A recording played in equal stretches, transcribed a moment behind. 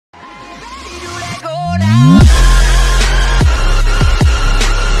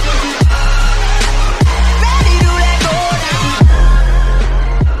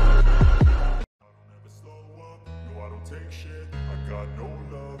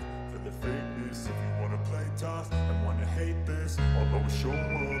this. If you wanna play tough and wanna hate this, I'll always show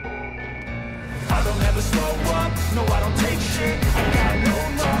up. I don't ever slow up, no I don't take shit. I got no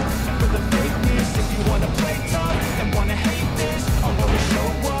love for the fakeness. If you wanna play tough and wanna hate this, I'll always show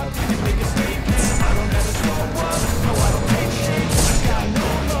up and make a statement. I don't ever slow up, no I don't take shit. I got no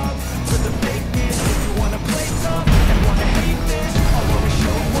love for the fakeness. If you wanna play tough and wanna hate this, I'll always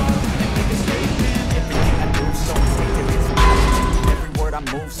show up and make a statement. Everything I do so instinctive, it's an accident. Every word I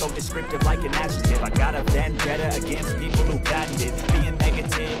move so descriptive like an adjective. I got a vendetta against people who patented being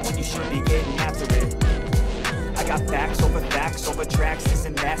negative when you should be getting after it. I got facts over tracks, this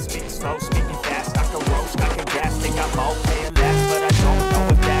and that. Speak slow, speaking fast, I can roast, I can gas. Think I'm okay and last, but I don't know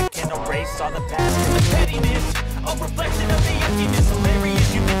if that can erase all the past. And the pettiness, a reflection of the emptiness.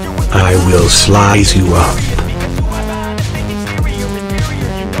 Hilarious, you think you're with I will slice you up.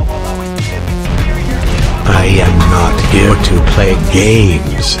 I am not here to play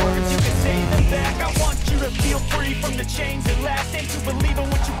games.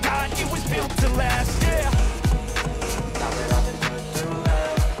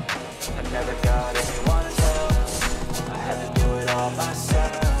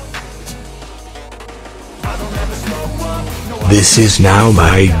 This is now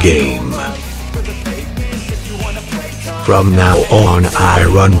my game. From now on I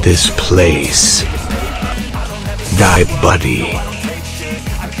run this place. Die, buddy.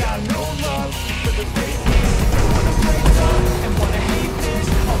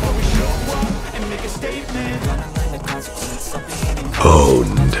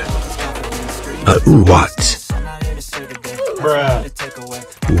 Owned. What? Bruh.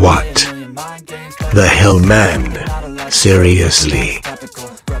 What? The hell, man? Seriously?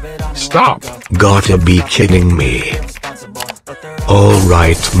 Stop. Gotta be kidding me.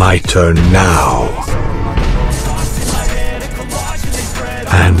 Alright, my turn now.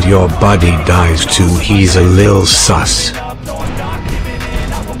 And your buddy dies too, he's a lil sus.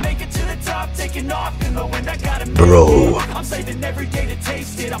 Bro.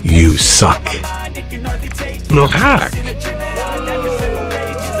 You suck. No hack.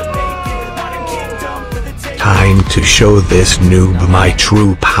 Time to show this noob my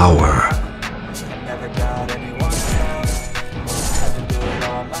true power.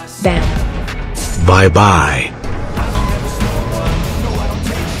 Bam. Bye bye.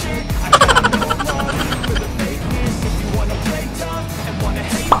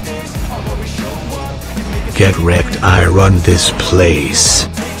 Get wrecked, I run this place.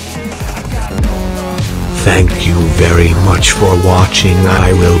 Thank you very much for watching.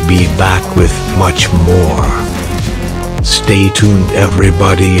 I will be back with much more. Stay tuned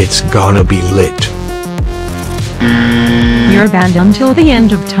everybody, it's gonna be lit. You're banned until the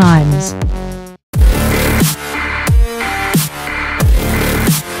end of times.